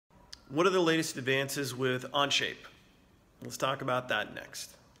What are the latest advances with Onshape? Let's talk about that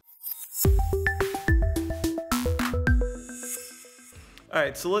next. All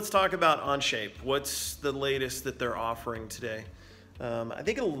right, so let's talk about Onshape. What's the latest that they're offering today? I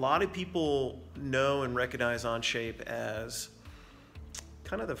think a lot of people know and recognize Onshape as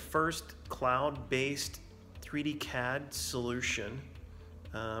kind of the first cloud-based 3D CAD solution.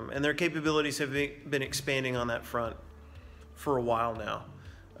 And their capabilities have been expanding on that front for a while now.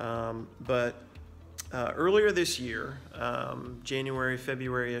 But earlier this year, January,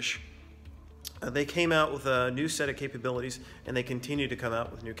 February-ish, they came out with a new set of capabilities, and they continue to come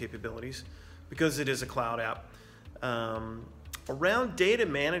out with new capabilities because it is a cloud app. Around data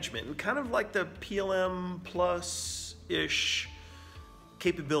management, and kind of like the PLM Plus-ish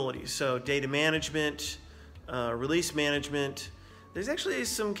capabilities. So data management, release management. There's actually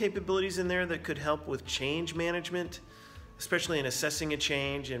some capabilities in there that could help with change management, especially in assessing a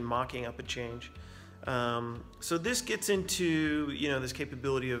change and mocking up a change. So this gets into, this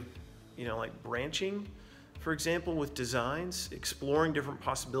capability of, like branching, for example, with designs, exploring different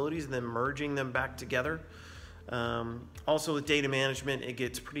possibilities and then merging them back together. Also with data management, it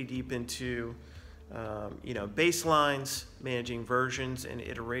gets pretty deep into, baselines, managing versions and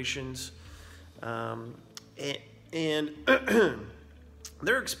iterations. And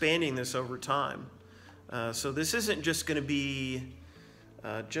they're expanding this over time. So this isn't just going to be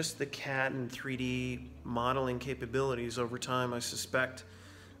just the CAD and 3D modeling capabilities. Over time, I suspect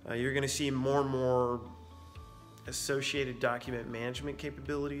you're going to see more and more associated document management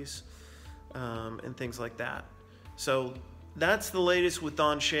capabilities and things like that. So that's the latest with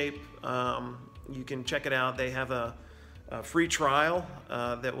Onshape. You can check it out. They have a free trial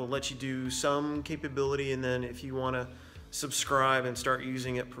that will let you do some capability, and then if you want to subscribe and start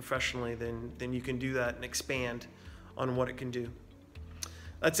using it professionally, then you can do that and expand on what it can do.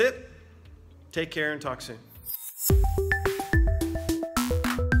 That's it. Take care and talk soon.